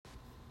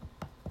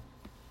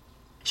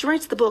She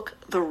writes the book,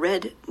 The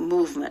Red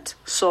Movement,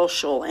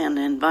 Social and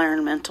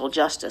Environmental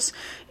Justice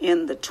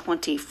in the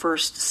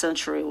 21st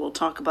Century. We'll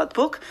talk about the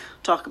book,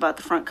 talk about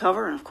the front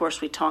cover, and of course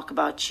we talk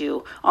about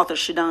you. Author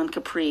Shadon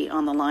Capri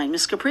on the line.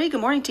 Ms. Capri,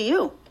 good morning to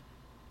you.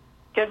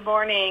 Good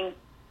morning.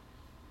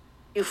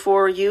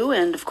 For you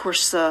and, of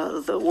course,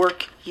 the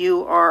work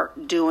you are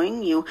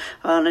doing. You,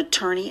 an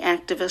attorney,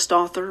 activist,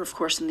 author, of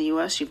course, in the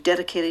U.S. You've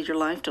dedicated your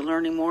life to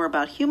learning more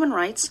about human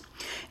rights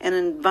and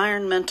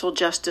environmental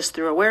justice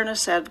through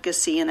awareness,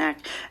 advocacy, and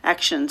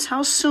actions.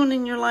 How soon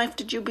in your life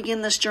did you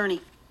begin this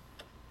journey?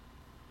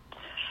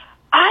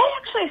 I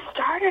actually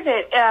started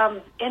it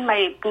in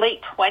my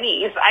late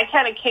 20s. I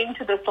kind of came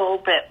to this a little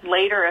bit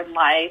later in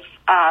life.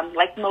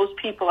 Like most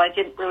people, I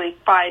didn't really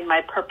find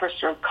my purpose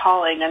or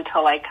calling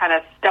until I kind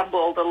of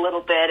stumbled a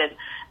little bit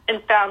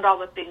and found all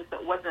the things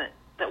that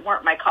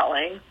weren't my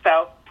calling.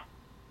 So.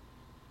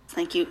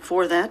 Thank you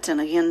for that.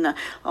 And again,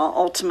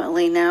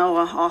 ultimately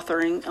now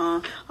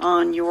authoring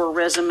on your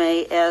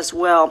resume as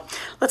well.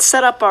 Let's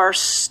set up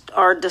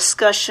our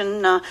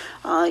discussion.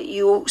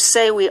 You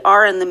say we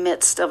are in the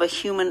midst of a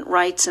human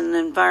rights and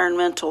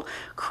environmental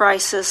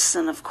crisis.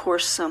 And of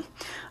course,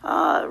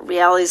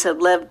 realities have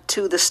led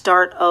to the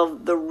start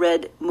of the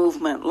Red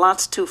Movement.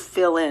 Lots to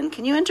fill in.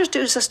 Can you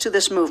introduce us to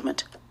this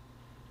movement?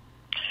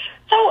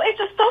 So it's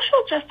a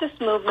social justice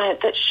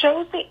movement that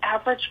shows the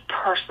average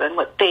person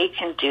what they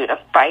can do to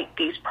fight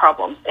these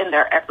problems in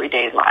their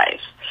everyday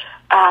lives.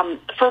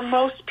 For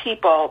most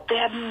people, they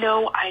have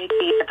no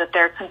idea that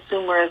their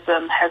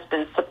consumerism has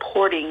been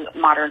supporting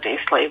modern-day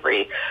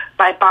slavery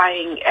by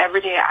buying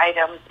everyday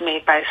items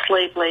made by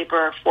slave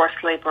labor,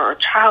 forced labor, or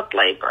child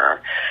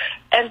labor.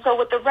 And so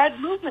what the Red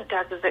Movement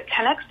does is it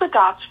connects the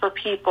dots for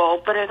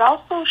people, but it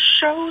also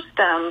shows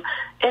them,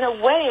 in a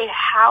way,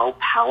 how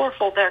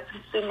powerful their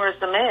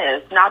consumerism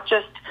is, not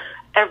just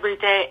every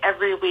day,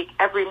 every week,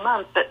 every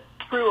month, but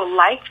through a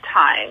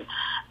lifetime.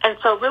 And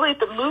so really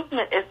the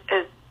movement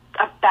is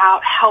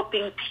about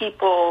helping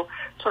people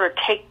sort of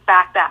take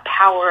back that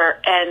power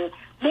and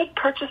make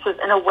purchases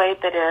in a way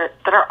that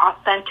are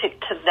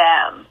authentic to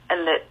them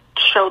and that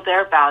show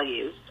their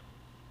values.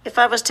 If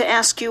I was to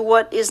ask you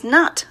what is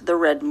not the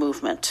Red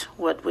Movement,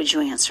 what would you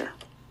answer?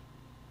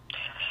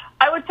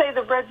 I would say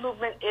the Red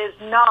Movement is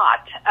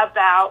not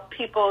about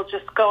people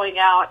just going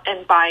out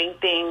and buying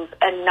things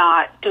and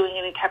not doing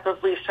any type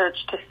of research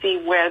to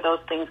see where those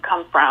things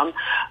come from.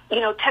 You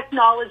know,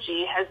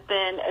 technology has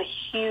been a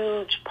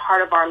huge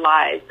part of our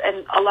lives,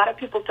 and a lot of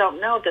people don't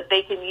know that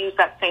they can use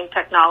that same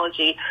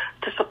technology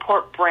to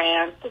support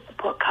brands, to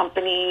support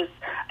companies,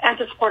 and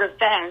to support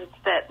events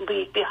that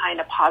leave behind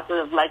a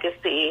positive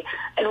legacy.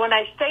 And when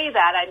I say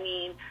that, I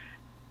mean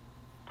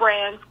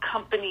brands,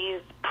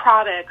 companies,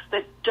 products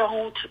that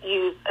don't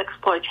use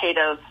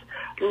exploitative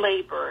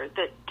labor,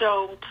 that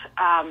don't,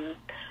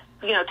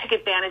 take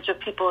advantage of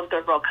people in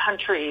third world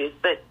countries,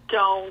 that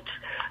don't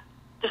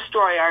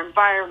destroy our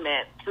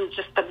environment through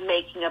just the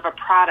making of a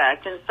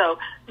product. And so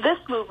this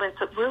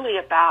movement's really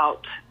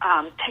about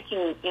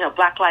taking,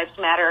 Black Lives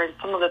Matter and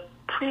some of the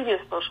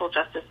previous social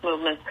justice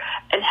movements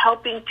and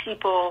helping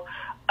people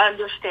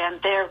understand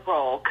their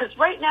role. Because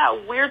right now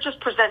we're just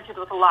presented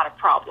with a lot of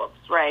problems,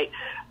 right?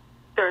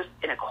 There's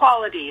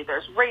inequality,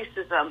 there's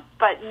racism,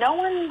 but no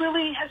one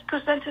really has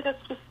presented us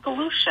with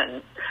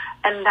solutions.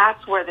 And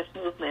that's where this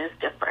movement is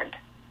different.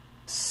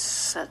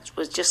 That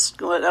was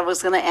just what I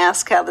was going to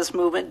ask, how this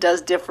movement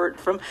does differ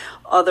from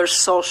other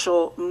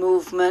social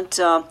movement.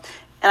 And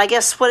I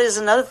guess what is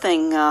another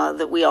thing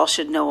that we all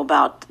should know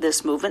about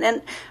this movement?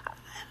 And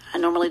I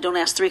normally don't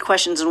ask 3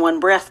 questions in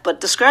one breath,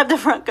 but describe the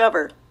front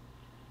cover.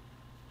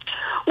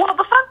 Well,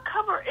 the front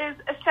cover is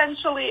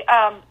essentially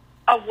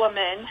a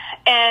woman,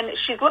 and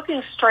she's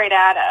looking straight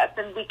at us,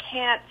 and we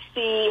can't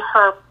see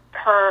her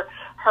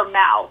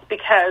mouth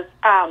because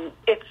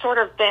it's sort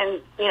of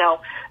been,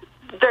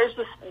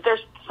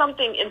 there's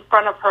something in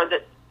front of her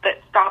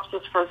that stops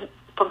us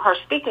from her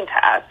speaking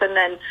to us. And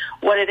then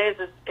what it is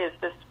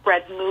this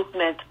Red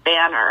Movement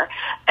banner.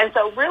 And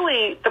so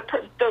really the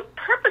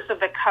purpose of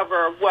the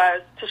cover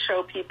was to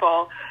show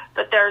people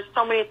that there's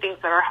so many things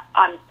that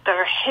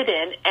are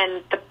hidden,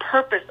 and the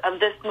purpose of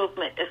this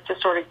movement is to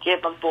sort of give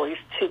a voice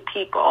to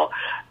people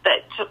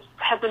that just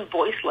have been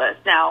voiceless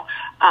now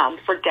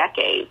for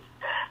decades.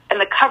 And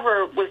the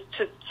cover was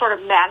to sort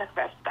of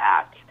manifest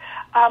that.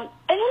 And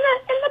in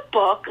the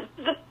book,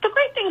 the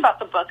great thing about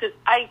the book is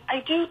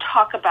I do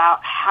talk about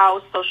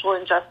how social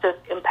injustice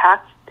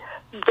impacts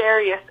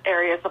various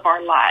areas of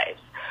our lives,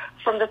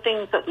 from the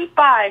things that we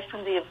buy,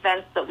 from the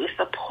events that we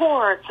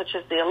support, such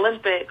as the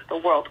Olympics, the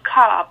World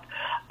Cup.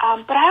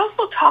 But I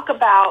also talk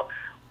about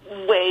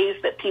ways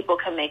that people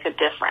can make a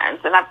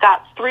difference. And I've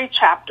got 3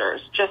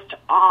 chapters just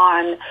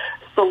on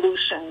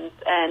solutions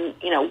and,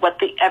 what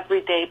the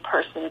everyday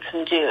person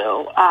can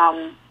do.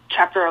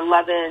 Chapter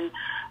 11,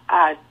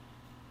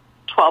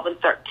 12 and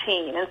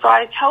 13. And so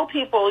I tell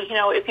people,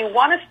 if you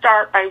want to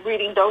start by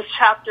reading those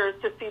chapters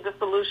to see the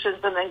solutions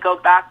and then go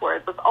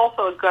backwards, it's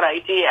also a good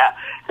idea.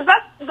 Because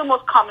that's the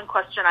most common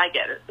question I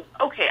get is,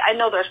 okay, I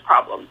know there's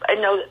problems. I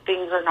know that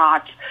things are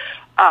not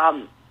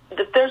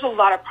that there's a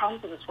lot of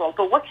problems in this world,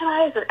 but what can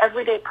I as an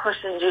everyday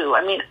person do?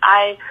 I mean,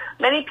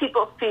 many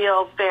people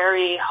feel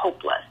very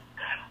hopeless,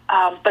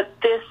 but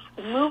this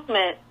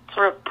movement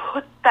sort of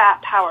puts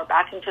that power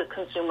back into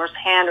consumers'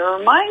 hand and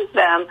reminds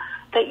them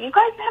that you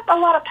guys have a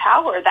lot of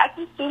power. That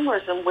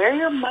consumerism, where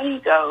your money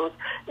goes,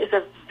 is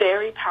a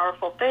very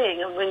powerful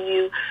thing. And when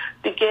you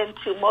begin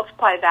to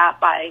multiply that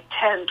by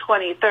 10,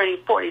 20, 30,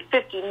 40,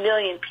 50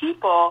 million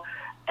people,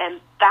 and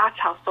that's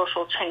how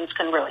social change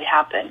can really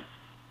happen.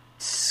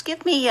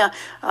 Give me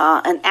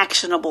an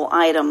actionable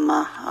item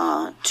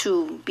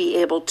to be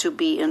able to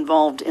be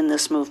involved in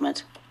this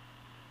movement.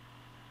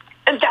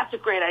 And that's a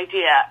great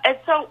idea. And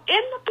so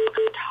in the book,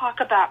 we talk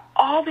about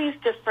all these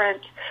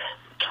different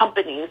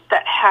companies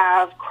that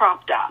have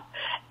cropped up.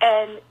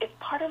 And it's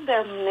part of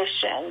their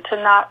mission to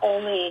not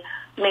only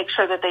make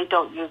sure that they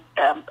don't use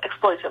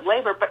exploitative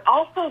labor, but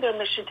also their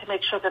mission to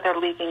make sure that they're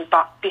leaving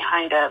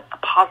behind a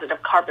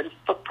positive carbon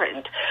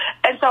footprint.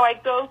 And so I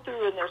go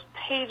through, and there's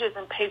pages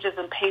and pages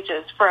and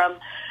pages from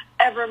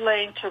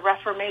Everlane to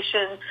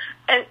Reformation.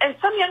 And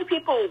some young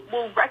people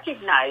will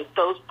recognize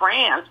those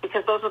brands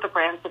because those are the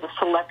brands that the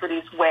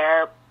celebrities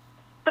wear.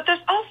 But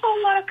there's also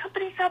a lot of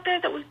companies out there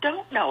that we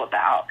don't know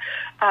about,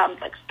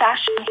 like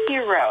Fashion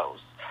Heroes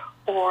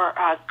or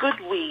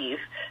Goodweave,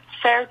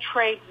 Fair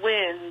Trade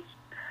Wins.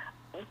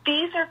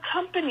 These are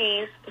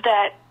companies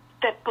that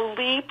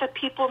believe that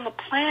people on the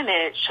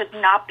planet should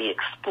not be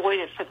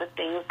exploited for the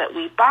things that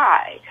we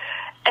buy.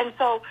 And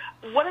so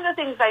one of the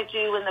things I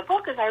do in the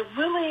book is I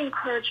really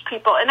encourage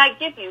people, and I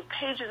give you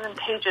pages and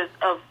pages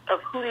of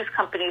who these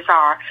companies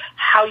are,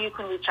 how you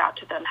can reach out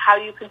to them, how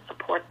you can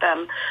support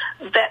them,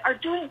 that are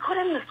doing good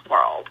in this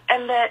world.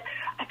 And that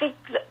I think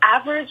the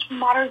average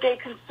modern-day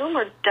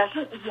consumer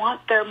doesn't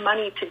want their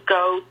money to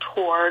go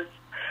towards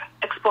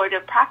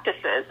exploitative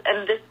practices.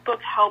 And this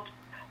book helps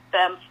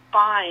them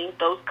find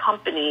those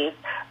companies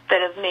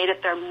that have made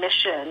it their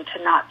mission to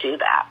not do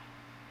that.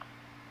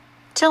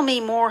 Tell me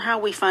more how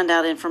we find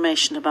out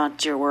information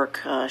about your work,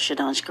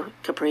 Shidon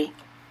Capri.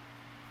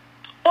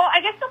 Well,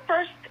 I guess the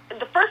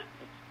first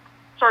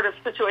sort of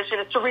situation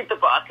is to read the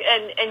book,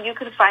 and you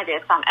can find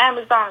it. It's on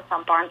Amazon, it's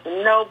on Barnes &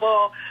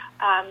 Noble.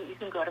 You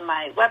can go to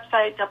my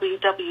website,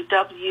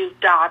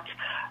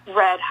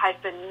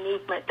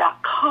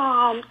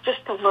 www.red-movement.com,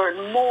 just to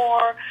learn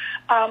more.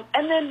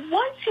 And then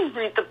once you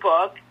read the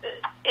book,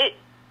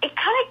 it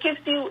kind of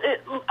gives you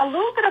a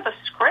little bit of a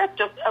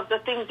script of the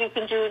things you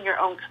can do in your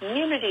own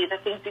community, the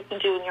things you can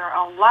do in your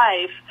own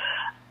life,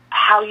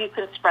 how you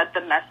can spread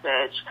the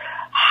message,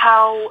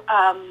 how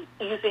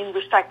using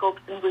recycled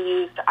and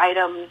reused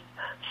items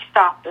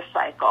stop the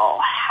cycle,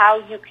 how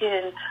you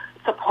can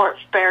support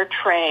fair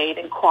trade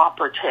and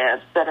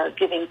cooperatives that are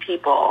giving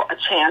people a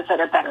chance at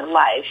a better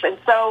life. And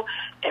so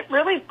it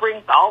really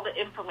brings all the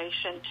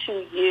information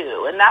to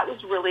you. And that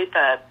was really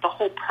the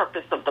whole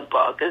purpose of the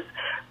book, is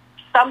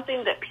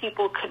something that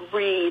people could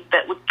read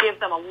that would give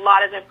them a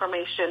lot of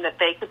information that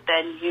they could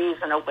then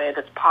use in a way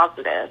that's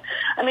positive.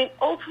 I mean,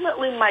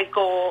 ultimately my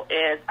goal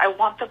is I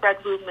want the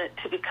Red Movement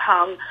to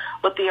become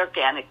what the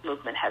organic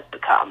movement has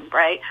become,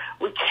 right?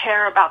 We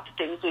care about the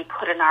things we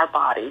put in our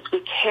bodies.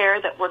 We care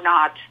that we're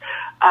not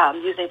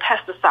using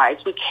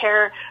pesticides. We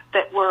care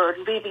that we're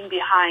leaving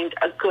behind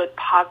a good,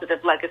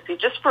 positive legacy,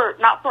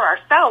 not for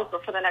ourselves,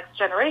 but for the next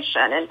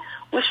generation. And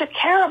we should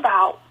care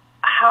about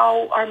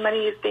how our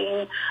money is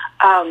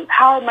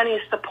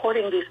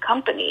supporting these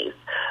companies,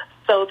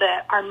 so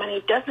that our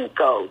money doesn't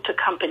go to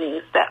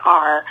companies that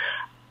are,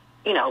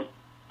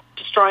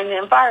 destroying the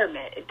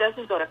environment. It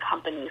doesn't go to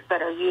companies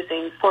that are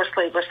using forced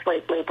labor,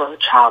 slave labor,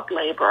 child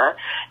labor.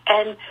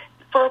 And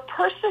for a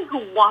person who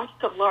wants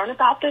to learn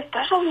about this,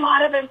 there's a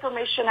lot of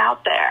information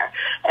out there.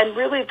 And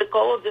really the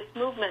goal of this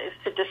movement is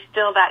to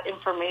distill that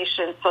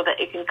information so that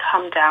it can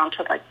come down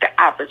to like the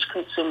average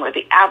consumer,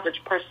 the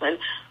average person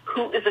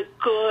who is a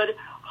good,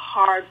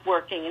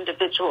 hard-working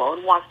individual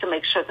and wants to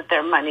make sure that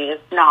their money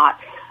is not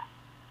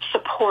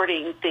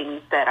supporting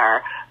things that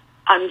are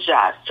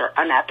unjust or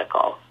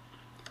unethical.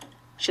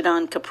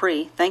 Shidon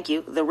Capri, thank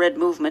you. The Red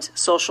Movement,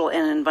 Social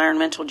and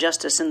Environmental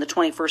Justice in the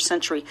 21st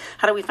Century.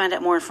 How do we find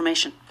out more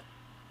information?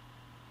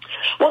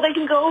 Well, they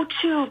can go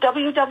to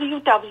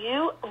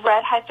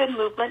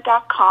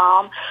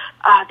www.red-movement.com.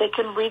 They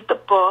can read the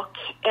book.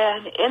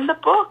 And in the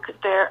book,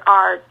 there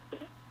are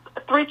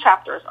 3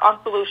 chapters on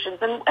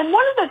solutions. And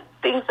one of the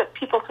things that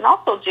people can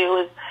also do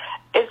is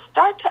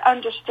start to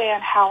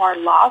understand how our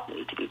laws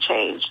need to be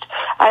changed.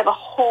 I have a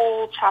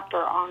whole chapter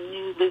on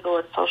new legal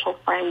and social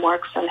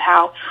frameworks and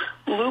how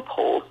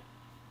loopholes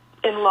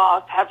in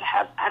laws have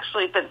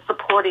actually been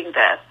supporting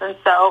this. And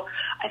so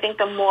I think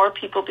the more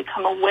people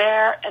become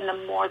aware and the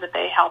more that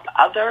they help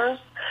others,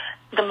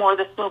 the more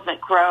this movement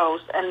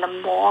grows and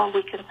the more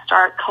we can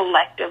start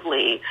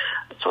collectively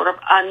sort of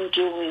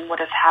undoing what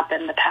has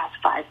happened the past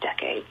 5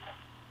 decades.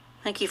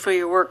 Thank you for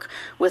your work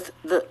with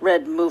the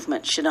Red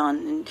Movement,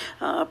 Shidon, and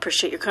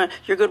appreciate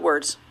your good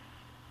words.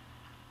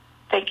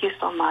 Thank you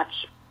so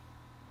much.